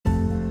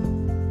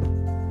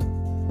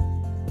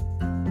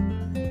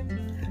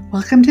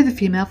Welcome to the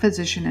Female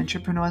Physician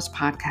Entrepreneurs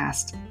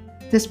Podcast.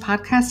 This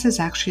podcast is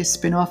actually a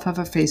spin-off of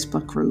a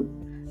Facebook group.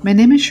 My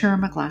name is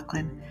Sharon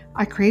McLaughlin.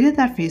 I created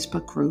that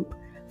Facebook group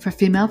for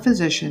female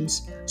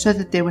physicians so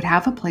that they would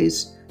have a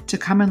place to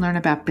come and learn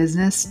about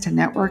business, to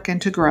network,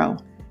 and to grow.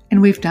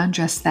 And we've done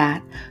just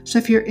that. So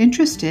if you're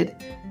interested,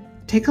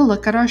 take a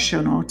look at our show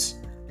notes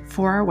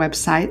for our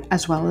website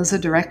as well as a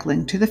direct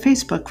link to the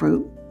Facebook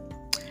group.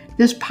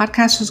 This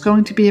podcast is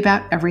going to be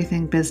about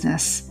everything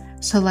business.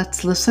 So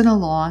let's listen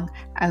along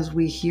as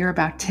we hear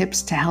about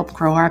tips to help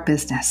grow our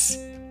business.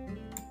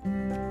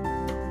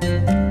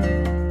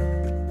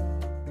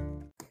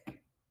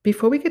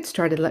 Before we get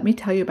started, let me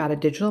tell you about a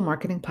digital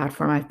marketing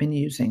platform I've been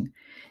using.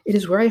 It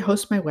is where I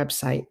host my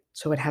website.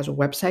 So it has a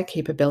website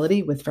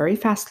capability with very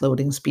fast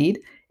loading speed.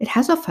 It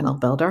has a funnel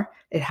builder.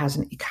 It has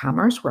an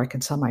e-commerce where I can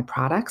sell my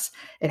products.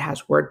 It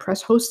has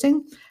WordPress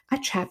hosting, a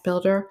chat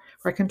builder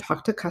where I can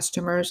talk to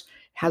customers. It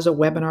has a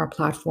webinar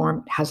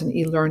platform. It has an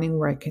e-learning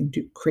where I can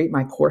create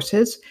my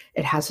courses.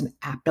 It has an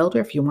app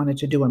builder if you wanted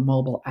to do a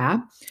mobile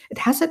app. It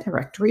has a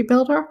directory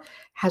builder. It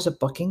has a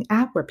booking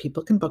app where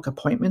people can book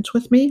appointments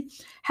with me.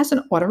 It has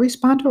an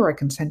autoresponder where I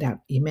can send out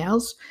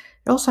emails.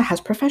 It also has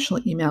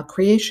professional email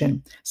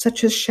creation,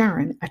 such as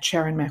Sharon at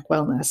Sharon Mac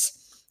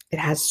Wellness. It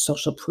has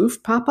social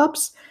proof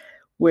pop-ups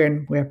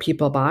where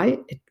people buy.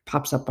 It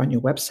pops up on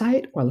your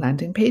website or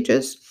landing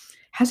pages. It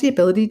has the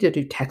ability to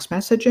do text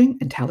messaging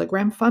and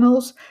Telegram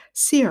funnels,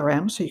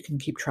 CRM, so you can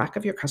keep track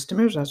of your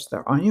customers as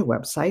they're on your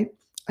website,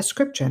 a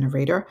script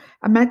generator,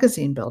 a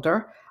magazine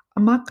builder,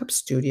 a mock-up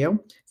studio,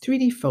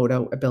 3D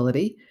photo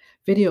ability,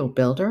 video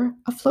builder,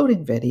 a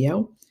floating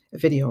video, a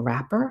video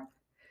wrapper,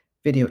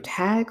 video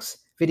tags,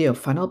 video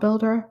funnel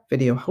builder,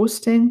 video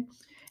hosting,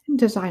 and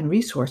design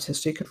resources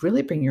so you could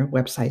really bring your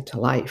website to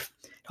life.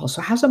 It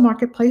also has a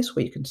marketplace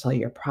where you can sell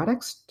your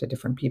products to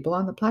different people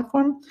on the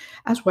platform,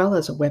 as well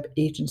as a web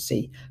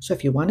agency. So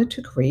if you wanted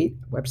to create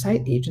a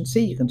website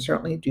agency, you can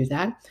certainly do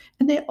that.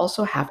 And they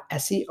also have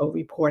SEO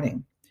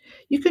reporting.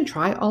 You can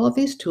try all of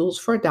these tools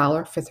for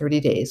 $1 for 30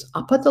 days.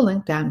 I'll put the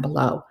link down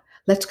below.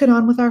 Let's get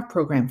on with our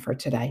program for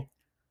today.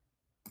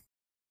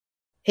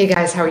 Hey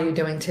guys, how are you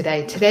doing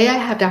today? Today I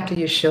have Dr.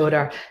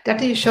 Yashoda.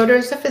 Dr. Yashoda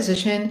is a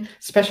physician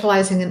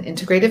specializing in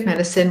integrative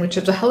medicine, which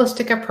is a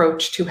holistic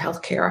approach to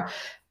healthcare,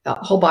 a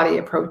whole body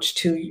approach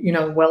to,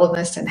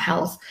 wellness and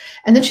health.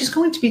 And then she's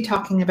going to be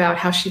talking about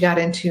how she got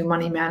into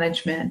money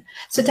management.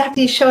 So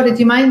Dr. Yashoda, do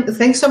you mind?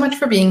 Thanks so much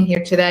for being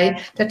here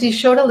today. Dr.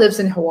 Yashoda lives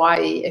in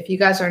Hawaii. If you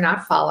guys are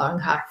not following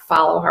her,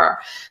 follow her,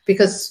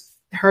 because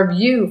her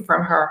view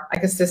from her, I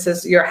guess this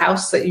is your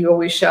house that you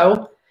always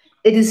show.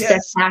 It is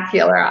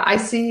spectacular. I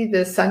see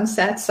the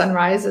sunsets,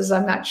 sunrises,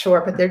 I'm not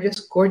sure, but they're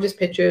just gorgeous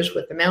pictures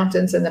with the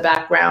mountains in the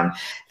background,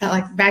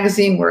 like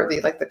magazine worthy,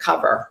 like the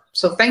cover.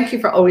 So thank you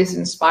for always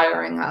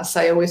inspiring us.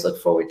 I always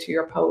look forward to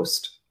your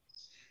post.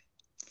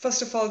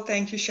 First of all,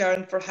 thank you,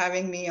 Sharon, for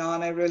having me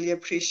on. I really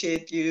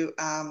appreciate you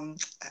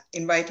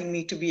inviting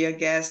me to be a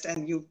guest,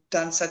 and you've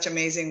done such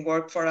amazing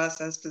work for us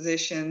as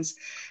physicians.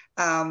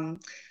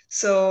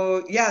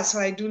 So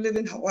I do live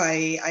in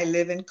Hawaii. I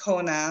live in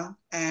Kona,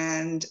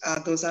 and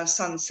those are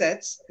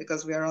sunsets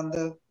because we are on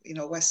the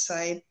west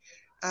side.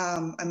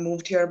 I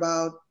moved here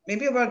about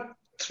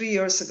 3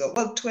 years ago.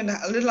 Well,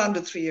 a little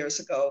under 3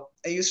 years ago.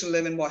 I used to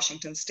live in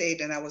Washington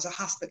State, and I was a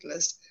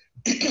hospitalist.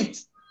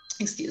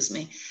 Excuse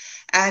me.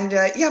 And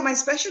my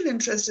special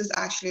interest is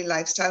actually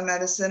lifestyle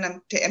medicine.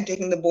 I'm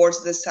taking the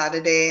boards this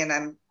Saturday, and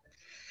I'm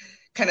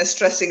kind of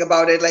stressing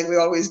about it like we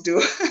always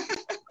do.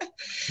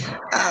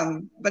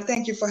 But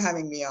thank you for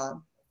having me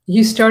on.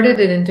 You started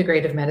an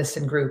integrative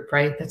medicine group,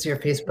 right? That's your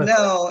Facebook.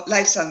 No,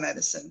 lifestyle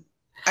medicine.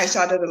 I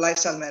started a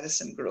lifestyle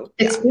medicine group.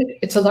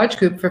 It's a large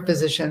group for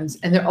physicians,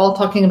 and they're all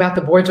talking about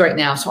the boards right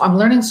now. So I'm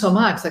learning so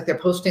much. Like they're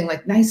posting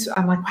like nice.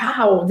 I'm like,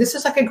 wow, this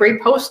is like a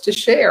great post to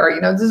share.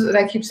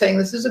 I keep saying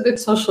this is a good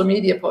social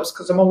media post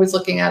because I'm always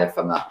looking at it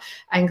from the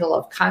angle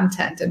of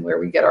content and where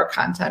we get our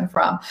content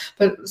from.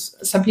 But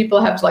some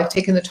people have like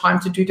taken the time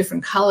to do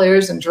different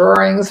colors and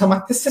drawings. I'm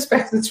like,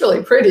 it's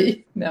really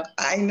pretty. No,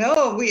 I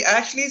know.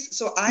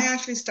 I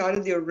actually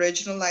started the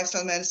original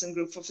lifestyle medicine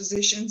group for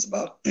physicians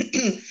about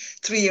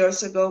 3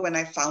 years ago when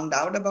I found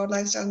out about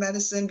lifestyle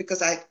medicine,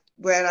 because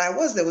where I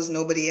was, there was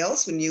nobody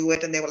else who knew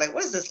it. And they were like,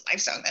 what is this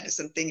lifestyle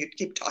medicine thing you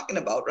keep talking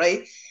about,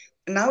 right?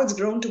 And now it's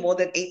grown to more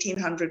than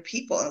 1,800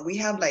 people. And we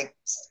have like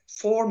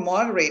 4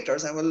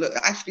 moderators, and we're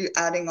actually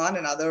adding on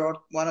another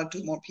 1 or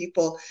 2 more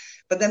people.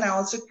 But then I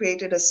also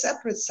created a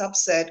separate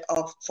subset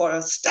for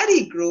a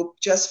study group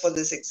just for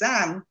this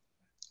exam,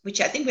 which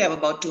I think we have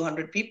about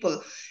 200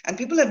 people. And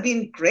people have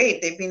been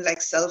great. They've been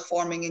like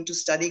self-forming into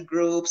study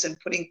groups and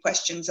putting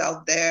questions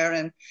out there.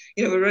 And,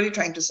 we're really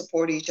trying to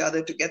support each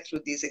other to get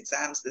through these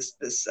exams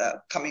this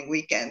coming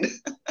weekend.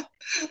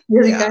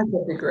 Really, guys,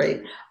 that'd be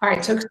great. All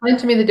right. So explain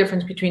to me the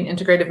difference between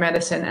integrative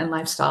medicine and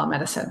lifestyle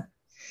medicine.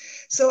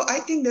 So I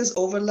think there's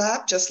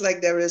overlap, just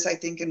like there is, I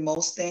think, in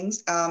most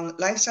things.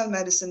 Lifestyle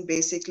medicine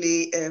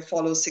basically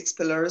follows 6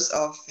 pillars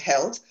of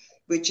health,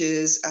 which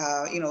is,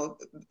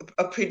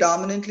 a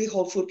predominantly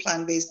whole food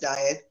plant-based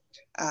diet,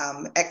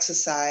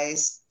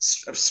 exercise,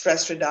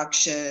 stress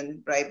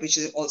reduction, right, which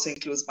also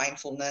includes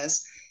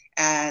mindfulness,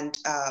 and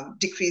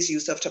decrease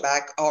use of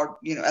tobacco, or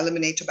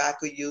eliminate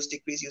tobacco use,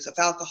 decrease use of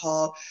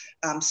alcohol,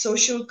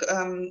 social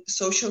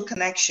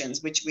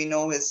connections, which we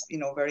know is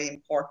very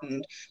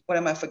important. What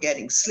am I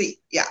forgetting? Sleep.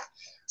 Yeah.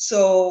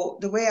 So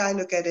the way I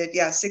look at it,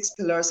 yeah, 6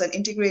 pillars. And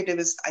integrative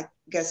is, I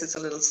guess it's a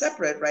little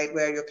separate, right,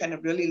 where you're kind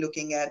of really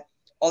looking at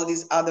all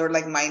these other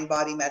like mind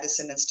body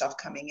medicine and stuff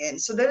coming in.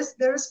 So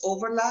there's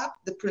overlap.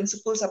 The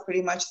principles are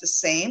pretty much the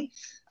same.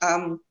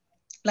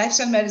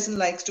 Lifestyle medicine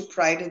likes to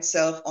pride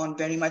itself on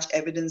very much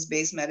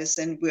evidence-based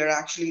medicine. We're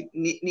actually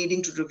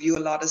needing to review a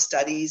lot of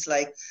studies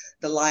like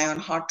the Lion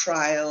Heart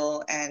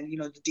Trial and,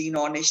 the Dean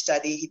Ornish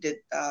study. He did,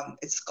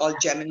 it's called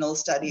Geminal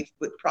study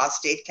with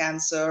prostate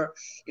cancer,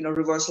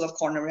 reversal of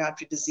coronary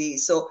artery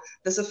disease. So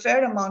there's a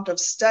fair amount of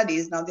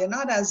studies. Now, they're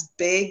not as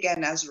big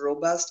and as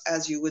robust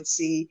as you would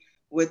see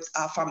with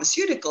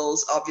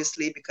pharmaceuticals,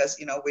 obviously, because,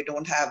 we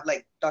don't have,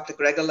 like Dr.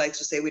 Greger likes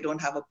to say, we don't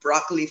have a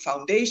broccoli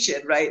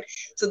foundation, right?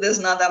 So there's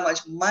not that much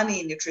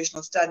money in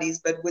nutritional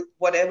studies, but with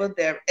whatever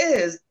there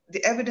is,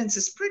 the evidence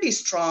is pretty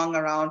strong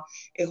around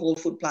a whole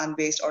food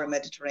plant-based or a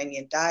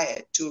Mediterranean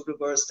diet to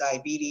reverse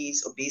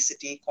diabetes,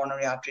 obesity,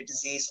 coronary artery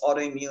disease,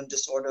 autoimmune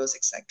disorders,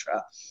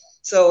 etc.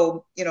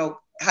 So,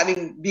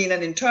 having been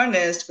an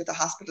internist with a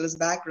hospitalist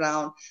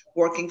background,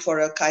 working for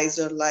a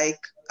Kaiser-like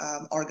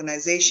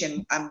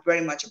organization, I'm very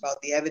much about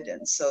the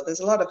evidence. So there's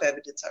a lot of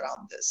evidence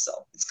around this. So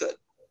it's good.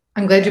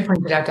 I'm glad you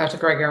pointed out Dr.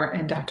 Greger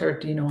and Dr.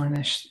 Dean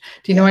Ornish.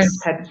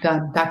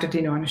 Dr.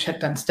 Dean Ornish had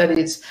done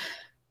studies.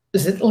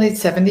 Was it the late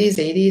 70s,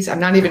 80s? I'm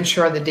not even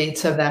sure the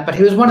dates of them, but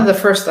he was one of the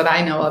first that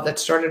I know of that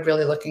started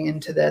really looking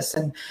into this.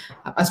 And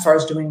as far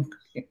as doing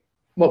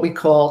what we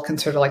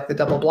consider like the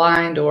double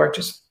blind or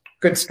just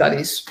good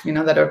studies,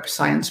 that are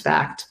science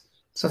backed.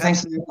 So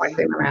thanks for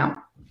pointing them out.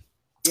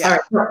 Yeah.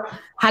 All right.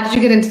 How did you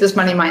get into this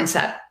money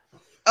mindset?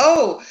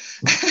 Oh,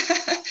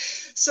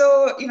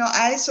 so,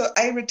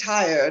 I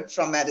retired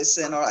from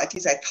medicine, or at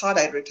least I thought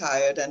I'd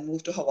retired, and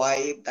moved to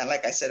Hawaii. And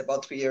like I said,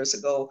 about 3 years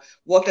ago,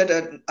 worked at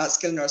a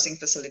skilled nursing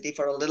facility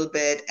for a little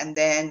bit. And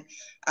then,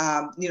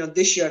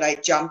 this year I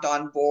jumped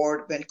on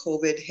board when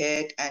COVID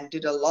hit and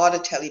did a lot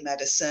of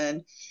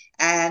telemedicine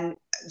and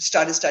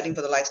started studying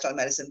for the lifestyle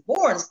medicine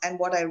boards. And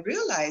what I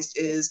realized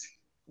is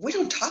we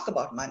don't talk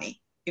about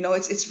money.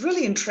 It's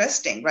really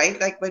interesting, right?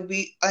 Like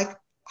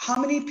how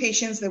many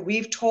patients that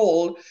we've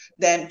told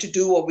them to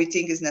do what we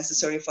think is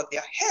necessary for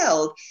their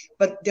health,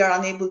 but they're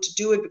unable to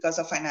do it because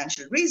of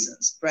financial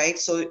reasons, right?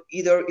 So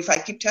either if I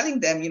keep telling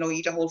them,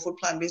 eat a whole food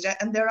plant-based diet,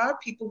 and there are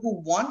people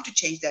who want to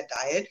change their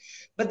diet,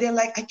 but they're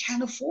like, I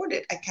can't afford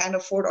it. I can't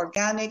afford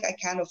organic. I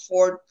can't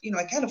afford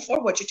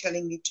what you're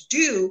telling me to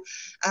do.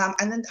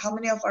 And then how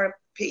many of our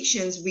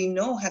patients we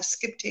know have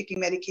skipped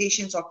taking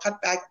medications or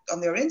cut back on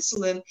their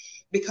insulin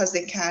because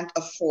they can't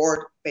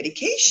afford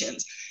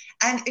medications.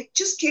 And it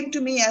just came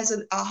to me as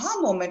an aha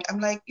moment. I'm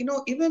like,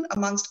 even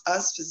amongst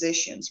us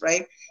physicians,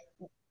 right,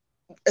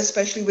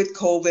 especially with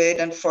COVID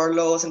and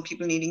furloughs and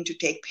people needing to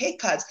take pay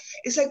cuts,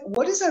 it's like,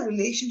 what is our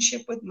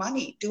relationship with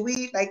money? Do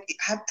we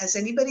has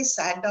anybody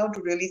sat down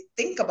to really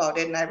think about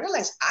it? And I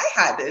realized I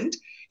hadn't.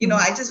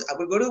 I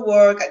would go to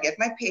work, I get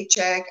my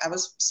paycheck, I would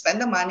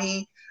spend the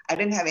money. I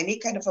didn't have any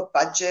kind of a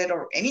budget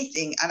or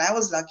anything. And I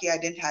was lucky I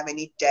didn't have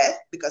any debt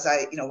because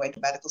I, went to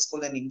medical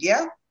school in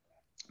India.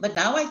 But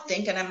now I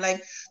think, and I'm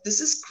like, this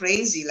is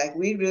crazy. Like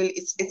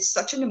it's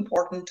such an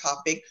important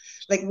topic.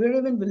 Like we're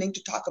even willing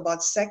to talk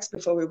about sex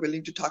before we're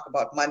willing to talk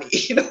about money,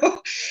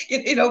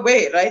 in a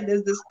way, right?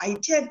 There's this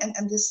idea,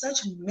 and there's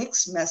such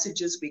mixed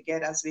messages we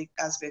get as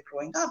we're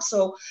growing up.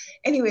 So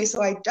anyway,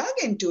 so I dug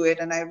into it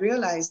and I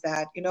realized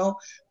that,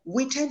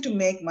 we tend to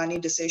make money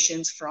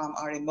decisions from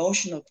our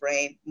emotional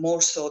brain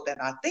more so than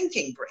our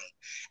thinking brain.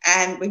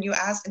 And when you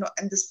ask,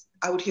 and this,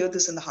 I would hear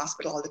this in the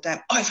hospital all the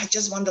time. Oh, if I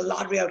just won the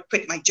lottery, I would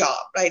quit my job,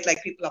 right?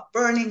 Like people are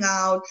burning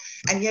out.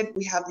 And yet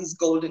we have these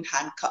golden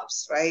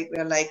handcuffs, right?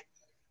 We're like,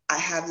 I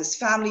have this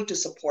family to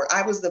support.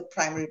 I was the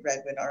primary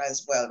breadwinner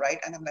as well, right?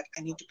 And I'm like,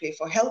 I need to pay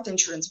for health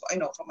insurance,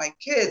 for my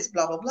kids,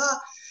 blah, blah, blah.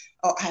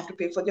 Or I have to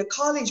pay for their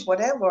college,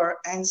 whatever.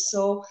 And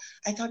so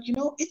I thought,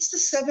 it's the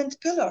seventh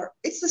pillar.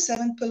 It's the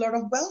seventh pillar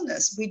of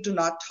wellness. We do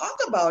not talk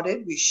about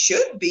it. We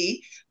should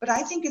be, but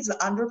I think it's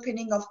the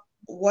underpinning of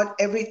what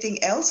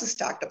everything else is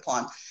stacked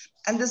upon.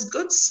 And there's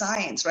good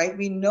science, right?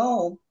 We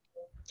know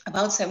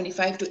about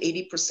 75 to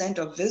 80%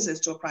 of visits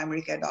to a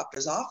primary care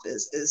doctor's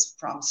office is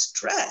from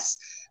stress.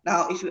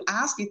 Now, if you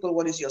ask people,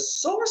 what is your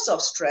source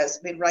of stress?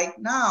 I mean, right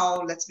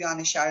now, let's be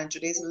honest, Sharon,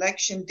 today's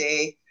election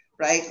day,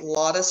 right? A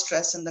lot of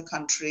stress in the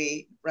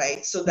country,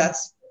 right? So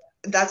that's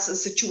a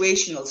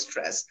situational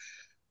stress.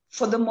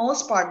 For the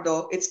most part,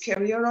 though, it's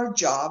career or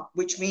job,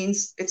 which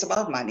means it's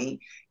about money.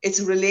 It's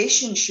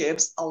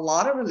relationships. A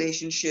lot of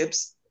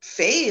relationships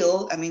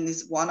fail. I mean,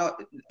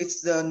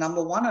 it's the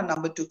number one or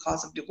number two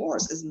cause of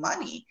divorce is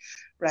money,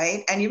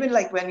 right? And even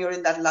like when you're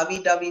in that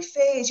lovey-dovey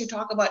phase, you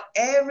talk about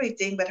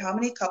everything, but how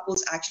many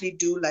couples actually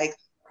do like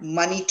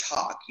money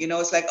talk?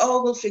 It's like,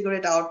 oh, we'll figure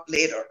it out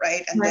later,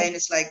 right? And then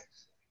it's like,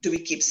 Do we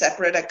keep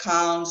separate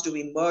accounts? Do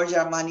we merge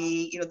our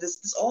money?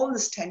 There's all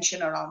this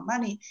tension around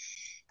money.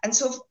 And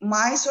so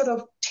my sort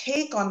of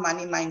take on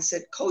money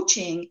mindset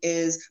coaching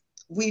is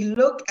we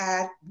look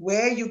at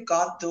where you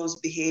got those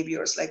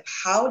behaviors. Like,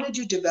 how did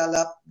you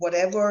develop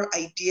whatever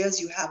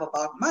ideas you have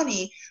about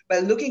money by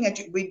looking at,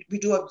 we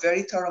do a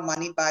very thorough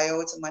money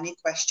bio. It's a money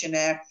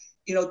questionnaire.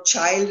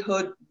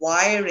 Childhood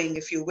wiring,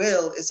 if you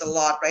will, is a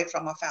lot, right?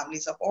 From our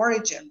families of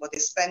origin. Were they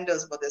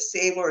spenders? Were they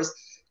savers?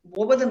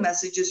 What were the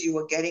messages you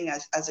were getting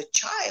as a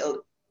child?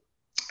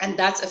 And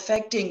that's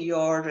affecting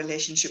your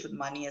relationship with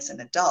money as an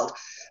adult.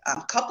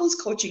 Couples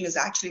coaching is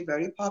actually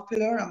very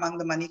popular among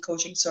the money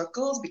coaching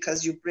circles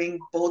because you bring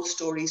both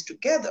stories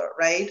together,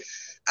 right?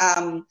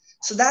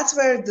 So that's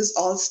where this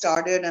all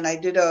started. And I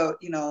did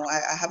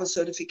I have a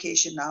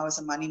certification now as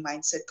a money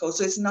mindset coach.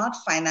 So it's not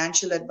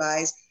financial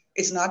advice.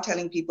 It's not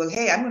telling people,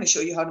 hey, I'm going to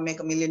show you how to make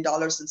 $1 million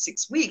in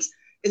 6 weeks.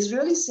 It's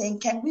really saying,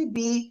 can we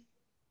be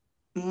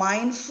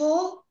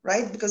mindful,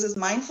 right? Because there's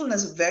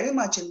mindfulness very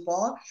much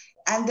involved.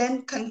 And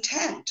then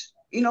content.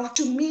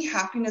 To me,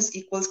 happiness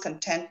equals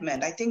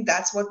contentment. I think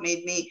that's what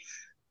made me,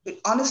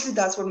 honestly,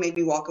 that's what made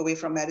me walk away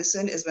from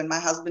medicine, is when my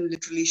husband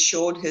literally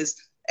showed his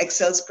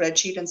Excel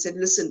spreadsheet and said,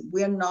 listen,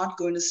 we're not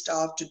going to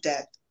starve to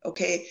death.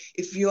 Okay.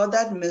 If you're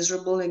that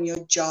miserable in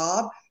your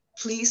job,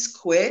 please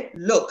quit.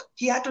 Look,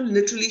 he had to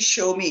literally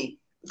show me,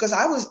 because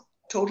I was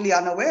totally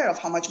unaware of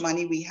how much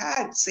money we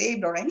had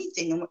saved or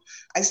anything. And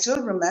I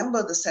still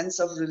remember the sense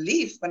of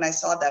relief when I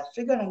saw that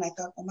figure, and I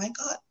thought, oh my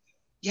God,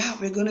 yeah,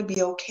 we're going to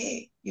be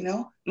okay.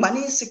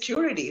 Money is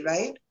security,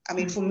 right? I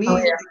mean, for me,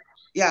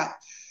 yeah.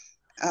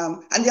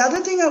 And the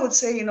other thing I would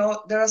say,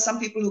 there are some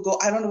people who go,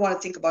 I don't want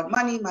to think about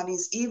money. Money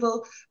is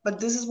evil. But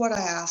this is what I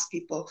ask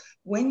people.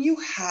 When you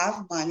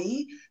have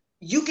money,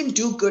 you can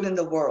do good in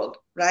the world,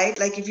 right?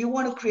 Like if you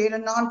want to create a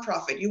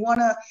nonprofit, you want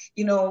to,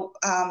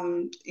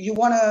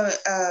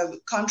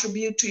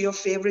 contribute to your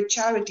favorite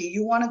charity,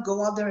 you want to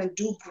go out there and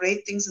do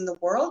great things in the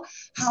world,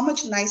 how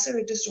much nicer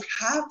it is to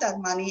have that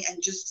money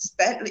and just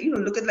spend,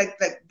 look at like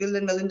Bill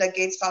and Melinda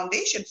Gates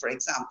Foundation, for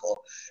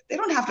example. They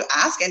don't have to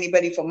ask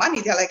anybody for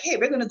money. They're like, hey,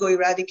 we're going to go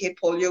eradicate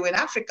polio in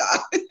Africa.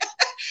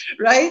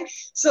 Right?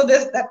 So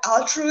that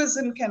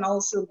altruism can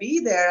also be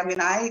there. I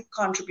mean, I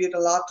contribute a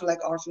lot to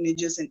like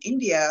orphanages in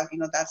India,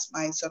 that's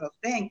my sort of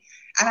thing.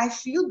 And I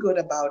feel good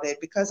about it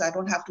because I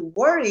don't have to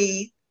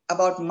worry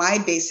about my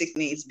basic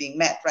needs being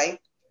met, right?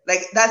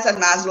 Like that's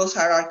at Maslow's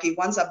hierarchy.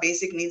 Once our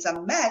basic needs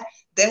are met,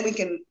 then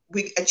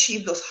we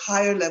achieve those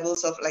higher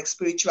levels of like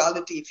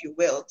spirituality, if you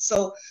will.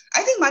 So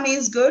I think money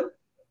is good.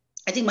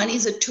 I think money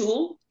is a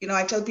tool.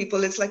 I tell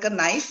people it's like a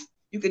knife.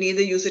 You can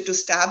either use it to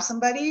stab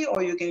somebody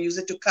or you can use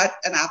it to cut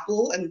an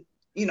apple and,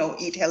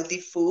 eat healthy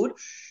food.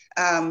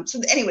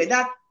 So anyway,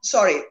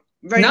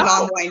 very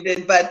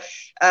long-winded, but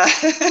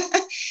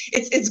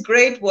it's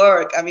great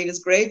work. I mean, it's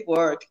great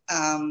work.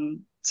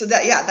 So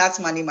that's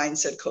money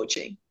mindset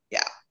coaching.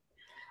 Yeah.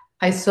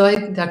 I saw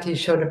Dr.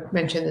 Yashoda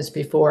mention this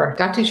before.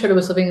 Dr. Yashoda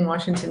was living in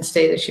Washington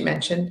State, as she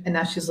mentioned, and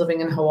now she's living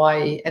in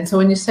Hawaii. And so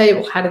when you say,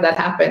 well, how did that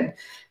happen?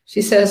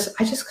 She says,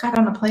 I just got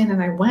on a plane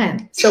and I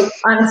went. So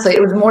honestly,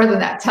 it was more than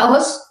that. Tell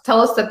us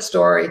that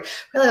story.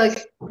 Really,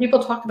 like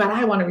people talk about,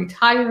 I want to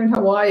retire in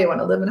Hawaii. I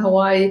want to live in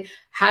Hawaii.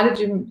 How did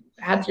you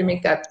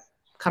make that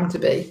come to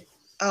be?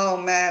 Oh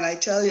man, I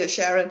tell you,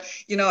 Sharon,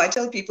 I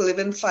tell people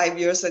even 5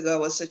 years ago I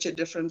was such a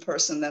different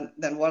person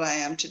than what I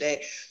am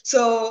today.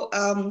 So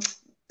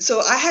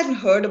I hadn't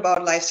heard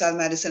about lifestyle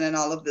medicine and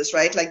all of this,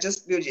 right? Like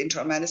just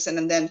internal medicine.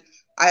 And then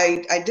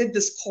I did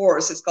this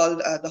course. It's called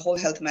the Whole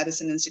Health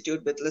Medicine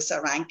Institute with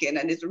Lissa Rankin.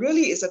 And it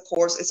really is a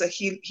course. It's a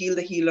Heal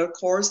the Healer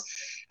course.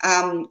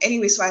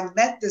 Anyway, so I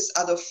met this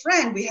other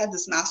friend. We had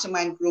this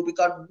mastermind group. We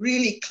got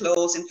really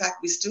close. In fact,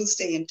 we still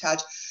stay in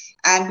touch.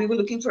 And we were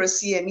looking for a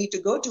CME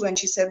to go to. And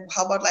she said,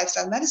 how about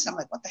lifestyle medicine? I'm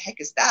like, what the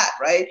heck is that,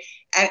 right?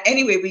 And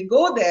anyway, we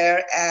go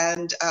there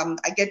and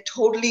I get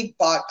totally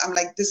bought. I'm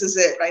like, this is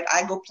it, right?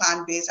 I go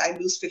plant-based. I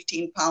lose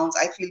 15 pounds.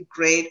 I feel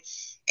great.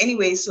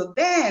 Anyway, so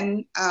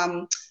then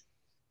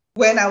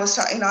when I was,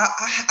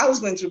 I was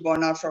going through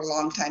burnout for a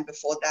long time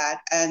before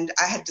that. And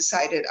I had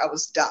decided I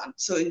was done.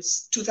 So in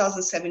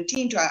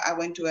 2017, I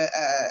went to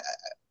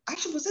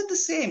actually, was it the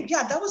same?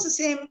 Yeah, that was the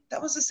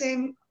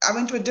same. I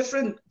went to a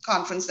different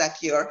conference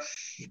that year,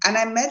 and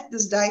I met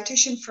this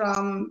dietitian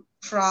from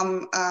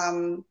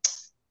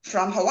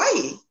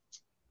Hawaii.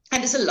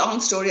 And it's a long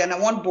story, and I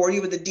won't bore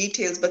you with the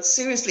details, but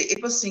seriously,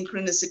 it was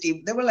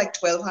synchronicity. There were like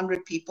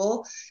 1,200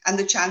 people, and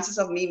the chances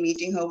of me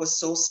meeting her was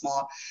so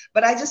small.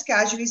 But I just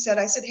casually said,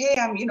 hey,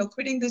 I'm,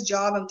 quitting this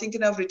job. I'm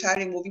thinking of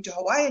retiring, moving to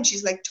Hawaii. And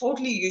she's like,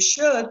 totally, you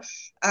should.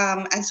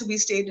 And so we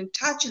stayed in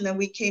touch, and then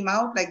we came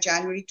out like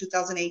January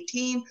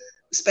 2018.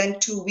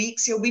 Spent 2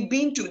 weeks here. We'd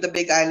been to the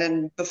Big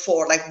Island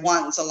before, like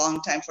once, a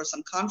long time for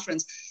some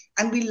conference.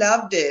 And we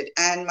loved it.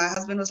 And my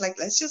husband was like,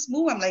 let's just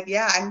move. I'm like,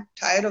 yeah, I'm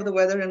tired of the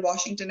weather in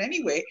Washington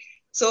anyway.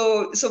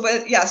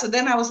 But yeah, so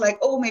then I was like,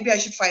 oh, maybe I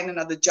should find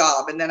another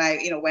job. And then I,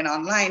 went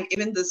online.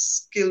 Even the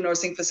skilled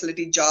nursing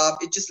facility job,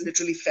 it just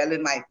literally fell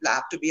in my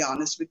lap, to be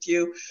honest with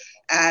you.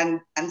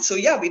 And so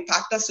yeah, we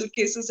packed our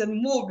suitcases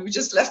and moved. We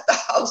just left the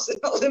house in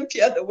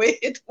Olympia the way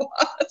it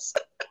was.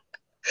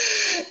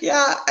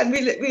 Yeah, and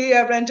we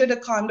rented a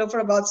condo for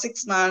about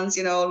 6 months,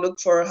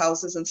 looked for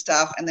houses and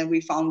stuff, and then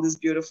we found this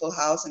beautiful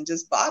house and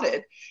just bought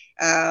it.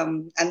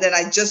 And then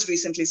I just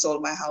recently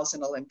sold my house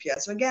in Olympia.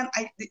 So again,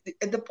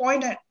 at the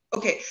point,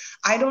 okay,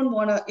 I don't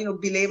want to,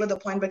 belabor the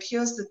point, but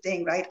here's the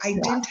thing, right? I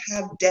didn't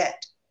have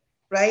debt,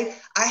 right?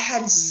 I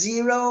had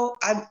zero.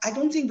 I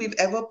don't think we've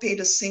ever paid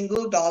a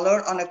single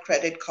dollar on a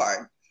credit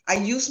card. I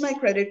used my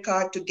credit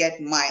card to get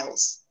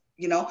miles,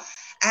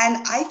 and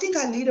I think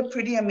I lead a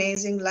pretty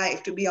amazing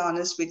life, to be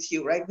honest with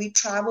you, right? We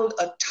traveled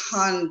a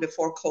ton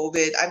before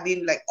COVID. I've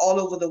been like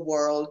all over the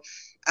world.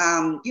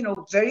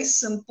 Very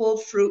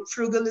simple,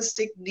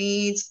 frugalistic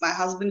needs. My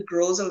husband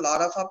grows a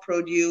lot of our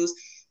produce.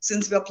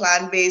 Since we're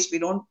plant-based, we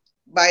don't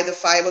buy the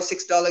 $5 or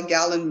 $6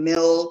 gallon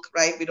milk,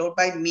 right? We don't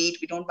buy meat.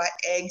 We don't buy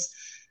eggs.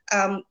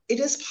 It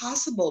is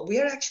possible. We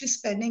are actually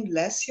spending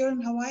less here in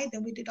Hawaii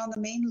than we did on the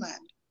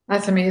mainland.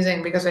 That's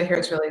amazing because I hear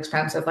it's really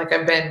expensive. Like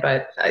I've been,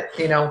 but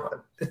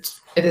it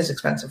is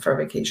expensive for a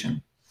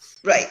vacation.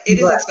 Right. It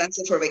is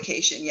expensive for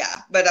vacation. Yeah.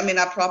 But I mean,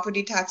 our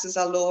property taxes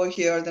are lower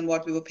here than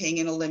what we were paying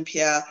in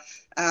Olympia.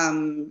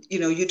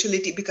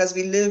 Utility, because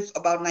we live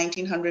about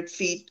 1,900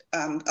 feet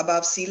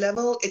above sea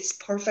level. It's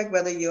perfect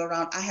weather year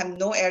round. I have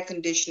no air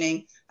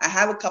conditioning. I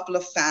have a couple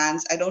of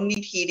fans. I don't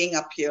need heating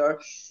up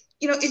here.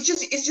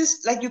 It's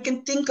just like you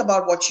can think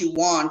about what you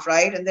want,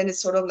 right? And then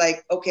it's sort of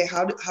like, okay,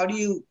 how do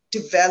you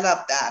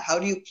develop that? How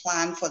do you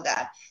plan for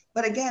that?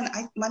 But again,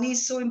 money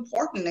is so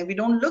important, and we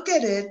don't look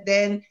at it,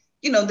 then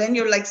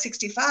you're like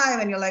 65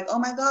 and you're like, oh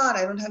my God,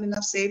 I don't have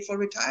enough saved for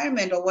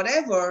retirement or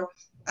whatever.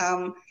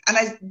 And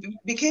I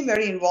became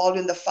very involved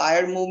in the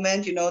FIRE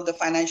movement, the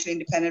Financially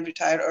Independent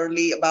Retire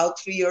Early, about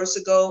 3 years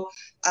ago.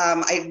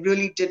 I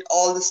really did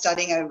all the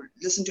studying. I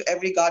listened to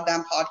every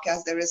goddamn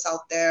podcast there is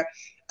out there.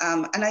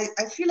 And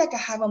I feel like I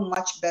have a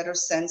much better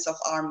sense of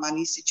our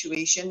money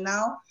situation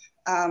now.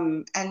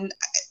 And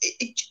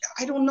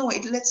I don't know,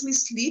 it lets me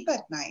sleep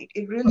at night.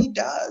 It really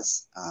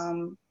does.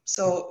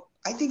 So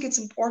I think it's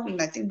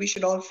important. I think we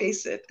should all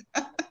face it.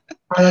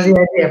 I love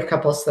the idea of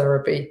couples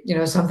therapy.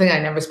 Something I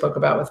never spoke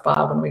about with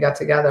Bob when we got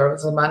together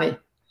was the money.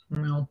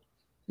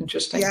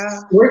 Interesting.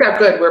 Yeah. We worked out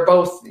good. We're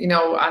both,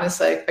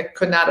 honestly, I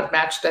could not have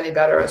matched any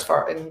better as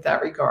far in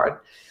that regard.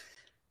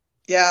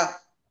 Yeah.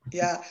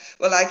 Yeah.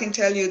 Well, I can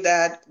tell you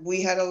that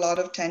we had a lot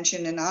of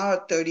tension in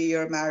our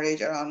 30-year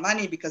marriage around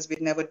money because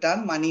we'd never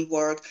done money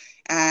work.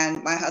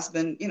 And my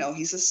husband,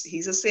 he's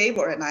a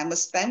saver and I'm a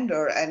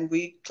spender, and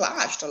we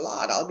clashed a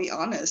lot, I'll be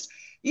honest.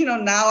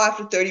 Now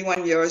after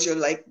 31 years, you're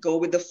like, go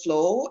with the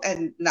flow.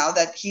 And now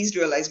that he's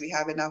realized we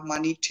have enough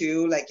money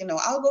too, like,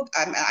 I'll go.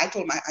 I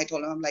told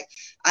him, I'm like,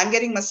 I'm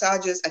getting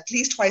massages at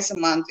least twice a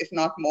month, if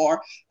not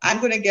more. I'm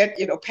going to get,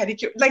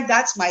 pedicure. Like,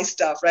 that's my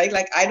stuff, right?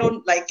 Like, I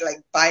don't like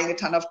buying a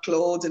ton of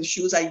clothes and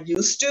shoes I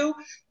used to.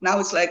 Now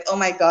it's like, oh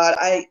my God,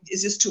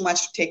 it's just too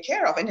much to take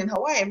care of. And in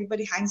Hawaii,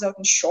 everybody hangs out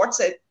in shorts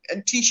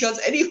and t-shirts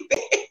anyway.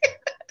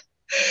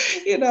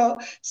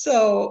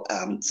 So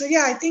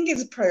yeah, I think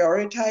it's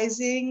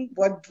prioritizing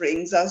what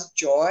brings us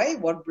joy,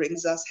 what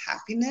brings us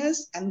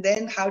happiness, and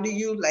then how do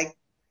you I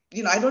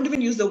don't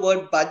even use the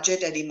word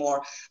budget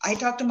anymore. I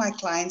talk to my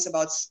clients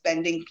about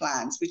spending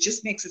plans, which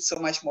just makes it so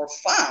much more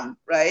fun,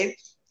 right?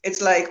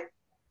 It's like,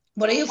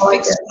 what are your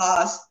fixed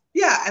costs?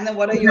 Yeah, and then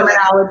what are your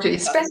analogy?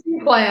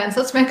 Spending plans.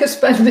 Let's make a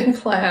spending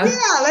plan.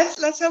 Yeah,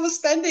 let's have a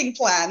spending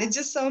plan. It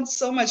just sounds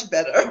so much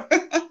better.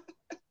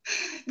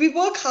 We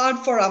work hard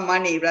for our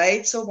money,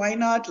 right? So why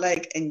not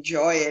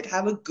enjoy it,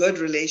 have a good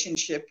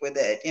relationship with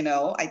it?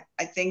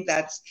 I think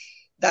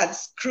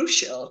that's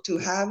crucial to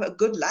have a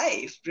good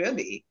life,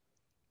 really.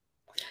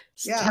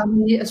 Yeah. Tell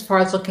me, as far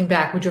as looking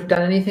back, would you have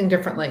done anything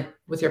differently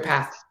with your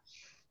path?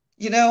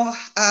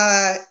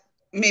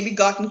 Maybe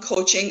gotten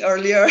coaching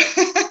earlier.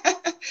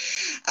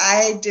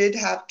 I did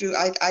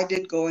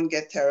go and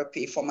get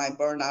therapy for my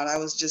burnout. I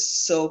was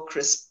just so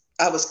crisp.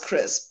 I was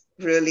crisp,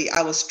 really.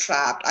 I was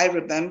trapped. I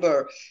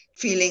remember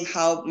feeling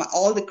how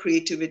all the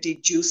creativity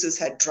juices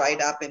had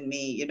dried up in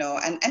me,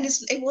 and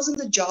it wasn't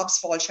the job's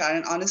fault,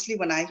 Sharon. Honestly,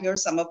 when I hear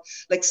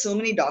so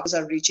many doctors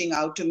are reaching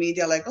out to me,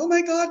 they're like, oh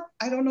my God,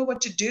 I don't know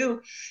what to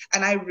do.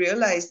 And I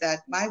realized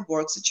that my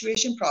work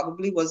situation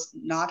probably was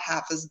not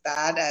half as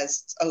bad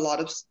as a lot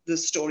of the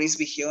stories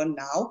we hear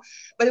now,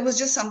 but it was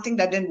just something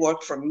that didn't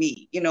work for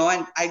me, and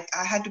I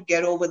had to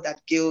get over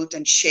that guilt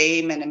and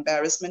shame and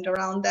embarrassment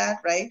around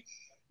that, right?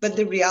 But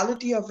the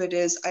reality of it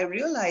is, I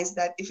realized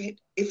that if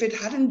it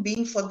hadn't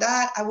been for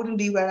that, I wouldn't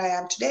be where I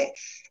am today.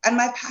 And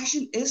my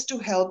passion is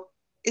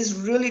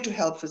really to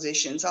help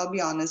physicians. I'll be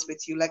honest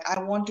with you. I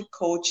want to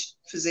coach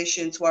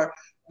physicians who are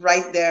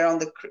right there on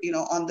the,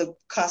 on the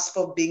cusp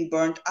of being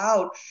burnt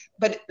out,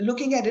 but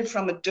looking at it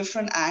from a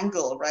different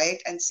angle,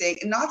 right? And saying,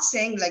 not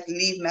saying like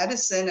leave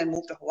medicine and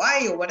move to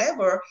Hawaii or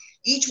whatever.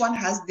 Each one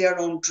has their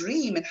own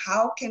dream, and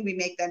how can we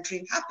make that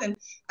dream happen?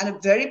 And a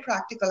very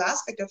practical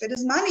aspect of it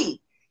is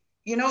money.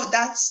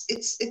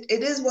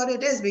 It is what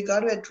it is. We got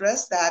to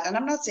address that. And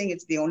I'm not saying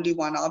it's the only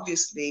one,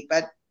 obviously,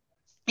 but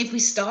if we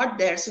start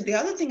there. So the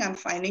other thing I'm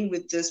finding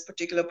with this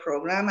particular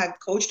program, I've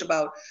coached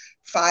about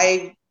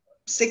 5,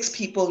 6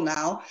 people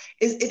now,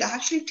 is it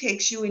actually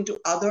takes you into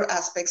other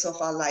aspects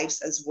of our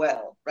lives as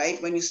well,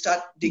 right? When you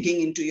start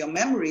digging into your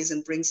memories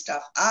and bring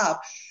stuff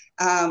up,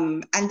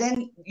 and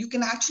then you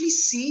can actually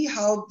see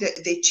how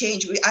they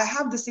change. I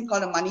have this thing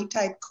called a money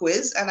type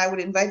quiz, and I would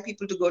invite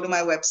people to go to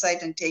my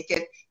website and take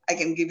it. I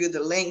can give you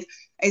the link.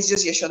 It's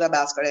just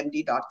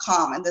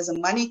yashodabaskarmd.com, and there's a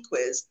money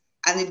quiz.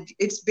 And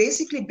it's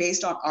basically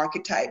based on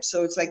archetypes.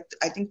 So it's like,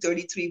 I think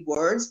 33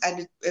 words,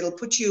 and it'll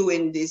put you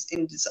in this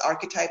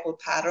archetypal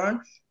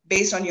pattern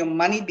based on your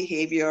money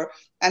behavior.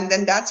 And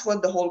then that's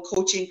what the whole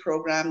coaching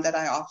program that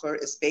I offer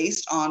is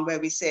based on, where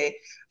we say,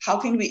 how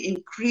can we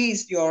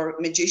increase your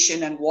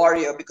magician and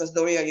warrior? Because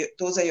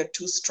those are your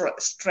 2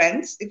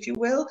 strengths, if you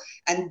will,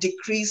 and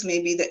decrease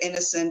maybe the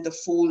innocent, the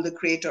fool, the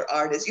creator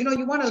artist. You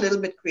want a little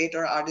bit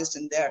creator artist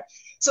in there.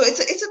 So it's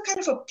a kind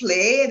of a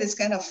play, and it's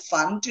kind of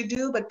fun to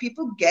do, but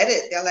people get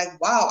it. They're like,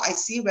 wow, I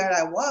see where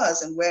I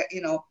was and where,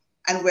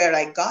 and where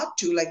I got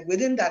to, like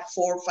within that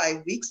 4 or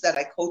 5 weeks that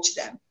I coached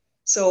them.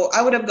 So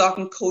I would have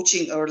gotten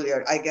coaching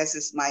earlier, I guess,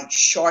 is my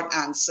short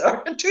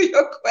answer to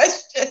your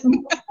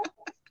question.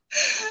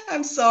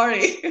 I'm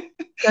sorry.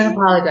 Don't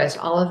apologize.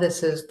 All of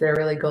this they're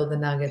really golden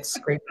nuggets.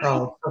 Great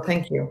call. So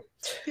thank you.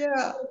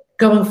 Yeah.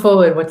 Going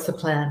forward, what's the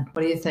plan?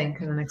 What do you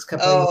think in the next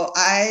couple of years?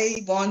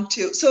 I want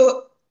to.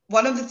 So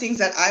one of the things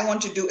that I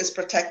want to do is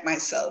protect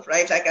myself,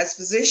 right? Like as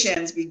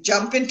physicians, we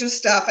jump into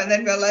stuff and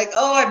then we're like,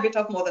 oh, I bit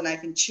off more than I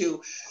can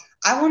chew.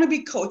 I want to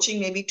be coaching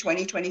maybe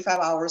 20, 25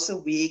 hours a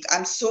week.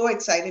 I'm so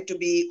excited to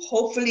be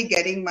hopefully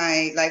getting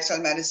my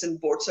lifestyle medicine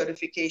board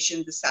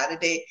certification this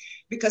Saturday,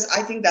 because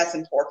I think that's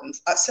important.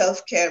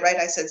 Self-care, right?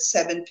 I said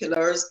 7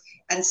 pillars.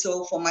 And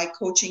so for my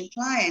coaching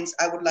clients,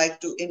 I would like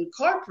to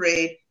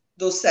incorporate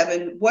those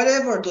 7,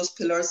 whatever those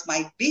pillars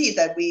might be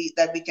that we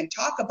can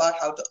talk about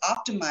how to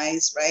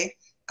optimize, right?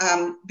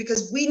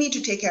 Because we need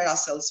to take care of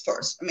ourselves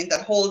first. I mean,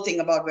 that whole thing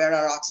about wear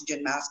our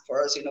oxygen mask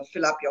first,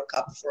 fill up your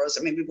cup first.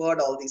 I mean, we've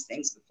heard all these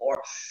things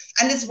before,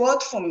 and it's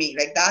worked for me.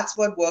 Like that's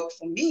what worked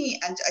for me.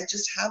 And I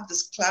just have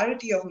this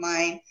clarity of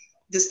mind,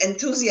 this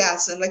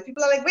enthusiasm. Like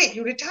people are like, wait,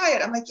 you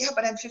retired? I'm like, yeah,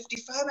 but I'm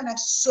 55 and I have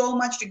so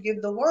much to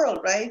give the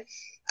world, right?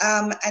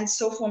 And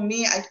so for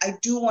me, I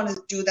do want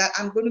to do that.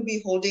 I'm going to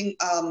be holding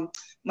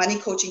money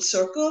coaching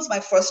circles. My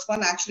first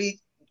one actually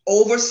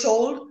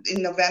oversold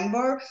in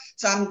November.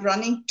 So I'm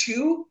running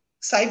 2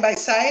 side by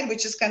side,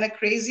 which is kind of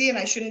crazy and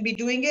I shouldn't be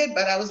doing it.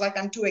 But I was like,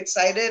 I'm too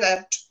excited. I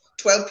have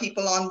 12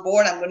 people on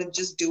board. I'm going to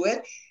just do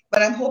it.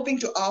 But I'm hoping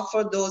to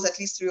offer those at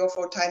least 3 or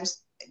 4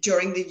 times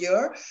during the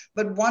year.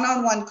 But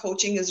one-on-one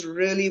coaching is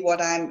really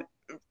what I'm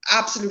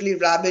absolutely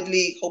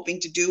rabidly hoping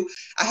to do.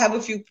 I have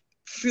a few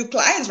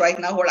clients right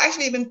now who are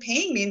actually even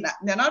paying me.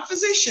 They're not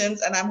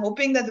physicians, and I'm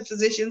hoping that the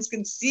physicians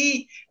can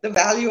see the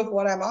value of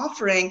what I'm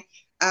offering.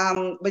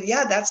 But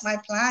yeah, that's my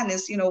plan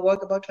is,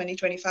 work about 20,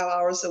 25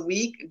 hours a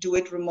week, do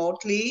it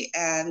remotely,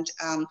 and,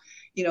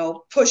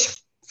 push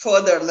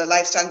further the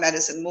lifestyle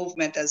medicine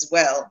movement as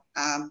well,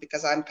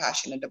 because I'm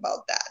passionate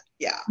about that.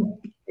 Yeah.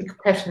 You're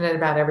passionate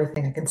about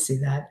everything. I can see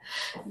that.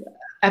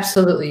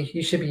 Absolutely.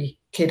 You should be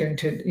catering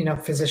to,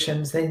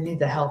 physicians. They need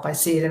the help. I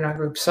see it in our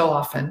group so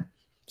often.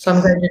 So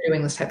I'm glad you're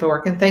doing this type of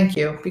work, and thank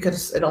you,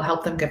 because it'll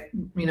help them get,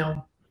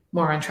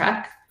 more on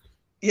track.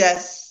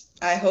 Yes,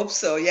 I hope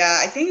so. Yeah,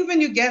 I think when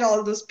you get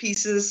all those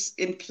pieces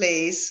in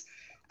place,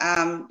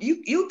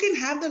 you can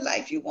have the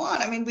life you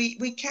want. I mean,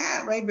 we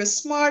can, right? We're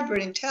smart, we're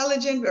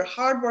intelligent, we're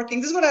hardworking.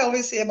 This is what I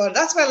always say about it.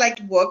 That's why I like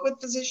to work with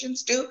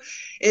physicians too,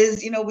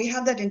 is, we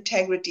have that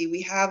integrity.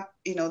 We have,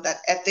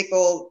 that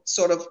ethical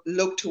sort of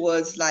look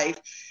towards life.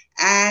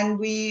 And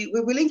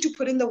we're willing to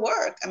put in the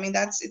work. I mean,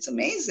 it's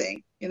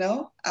amazing,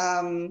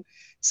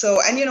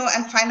 So,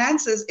 and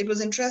finances, it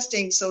was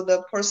interesting. So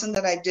the person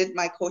that I did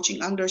my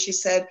coaching under, she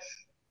said,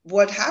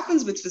 what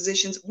happens with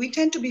physicians, we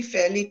tend to be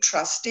fairly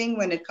trusting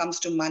when it comes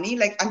to money.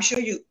 Like I'm sure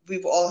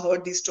we've all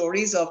heard these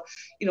stories of,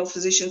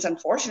 physicians,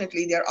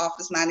 unfortunately, their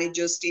office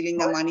managers stealing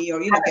their money or,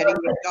 getting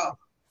rid of.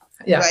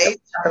 Yeah. Right.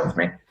 That was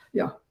me.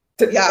 Yeah.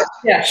 Yeah.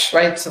 Cash,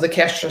 right? So the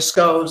cash just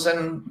goes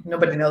and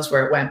nobody knows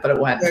where it went, but it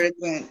went. Where it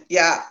went.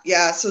 Yeah.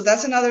 Yeah. So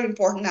that's another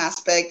important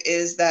aspect,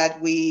 is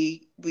that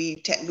we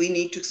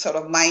need to sort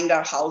of mind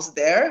our house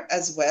there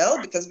as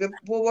well, because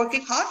we're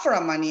working hard for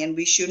our money and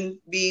we shouldn't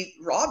be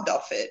robbed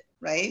of it.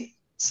 Right.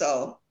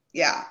 So,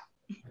 yeah.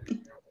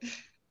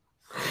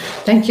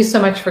 Thank you so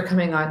much for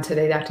coming on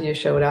today, Dr.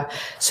 Yashoda.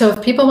 So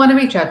if people want to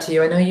reach out to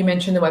you, I know you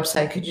mentioned the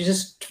website. Could you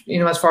just,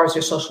 as far as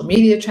your social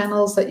media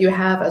channels that you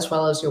have, as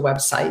well as your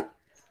website?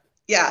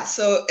 Yeah.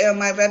 So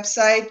my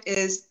website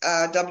is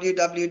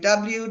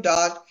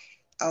www.yashodabaskarmd.com.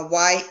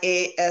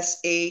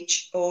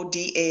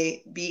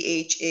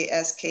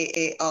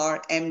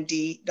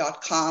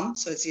 YASHODABHASKARMD.com.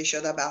 So it's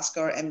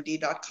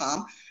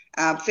YashodaBhaskar.md.com.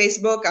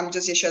 Facebook, I'm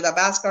just Yashoda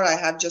Bhaskar. I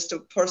have just a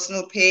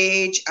personal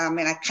page. And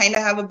I kind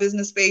of have a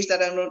business page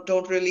that I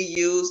don't really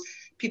use.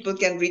 People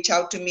can reach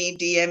out to me,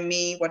 DM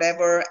me,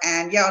 whatever.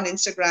 And yeah, on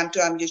Instagram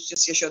too, I'm just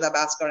Yashoda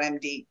Bhaskar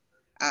MD.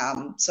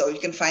 So you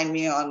can find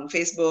me on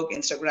Facebook,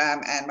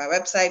 Instagram, and my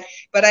website.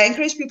 But I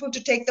encourage people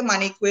to take the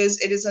money quiz.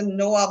 It is a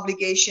no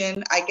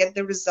obligation. I get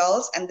the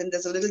results, and then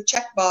there's a little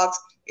checkbox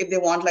if they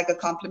want like a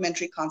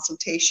complimentary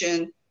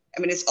consultation.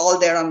 It's all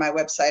there on my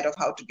website of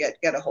how to get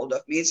a hold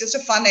of me. It's just a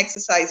fun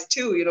exercise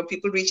too.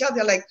 People reach out,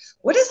 they're like,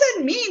 what does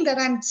that mean that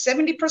I'm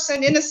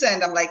 70%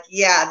 innocent? I'm like,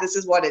 yeah, this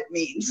is what it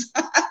means.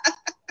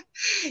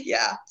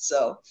 Yeah.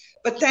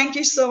 But thank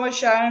you so much,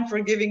 Sharon, for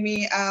giving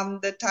me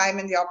the time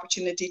and the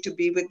opportunity to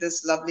be with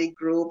this lovely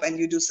group. And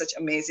you do such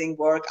amazing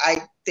work.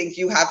 I think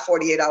you have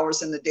 48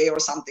 hours in the day or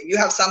something. You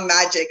have some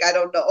magic. I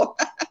don't know.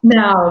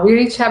 No,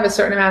 we each have a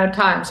certain amount of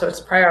time. So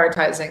it's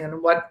prioritizing.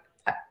 And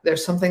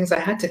there's some things I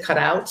had to cut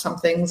out. Some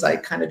things I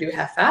kind of do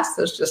half-assed.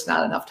 There's just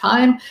not enough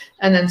time.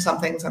 And then some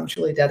things I'm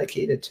truly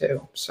dedicated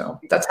to. So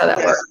that's how that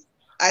works.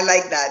 I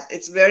like that.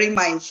 It's very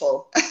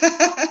mindful.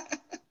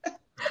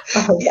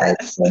 Oh,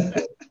 yes.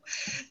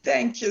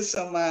 Thank you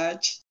so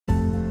much.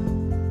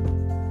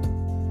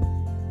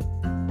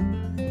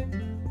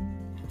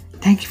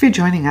 Thank you for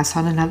joining us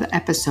on another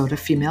episode of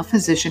Female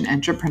Physician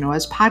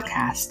Entrepreneurs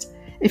Podcast.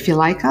 If you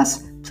like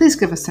us, please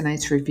give us a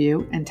nice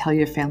review and tell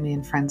your family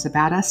and friends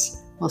about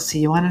us. We'll see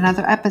you on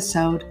another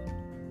episode.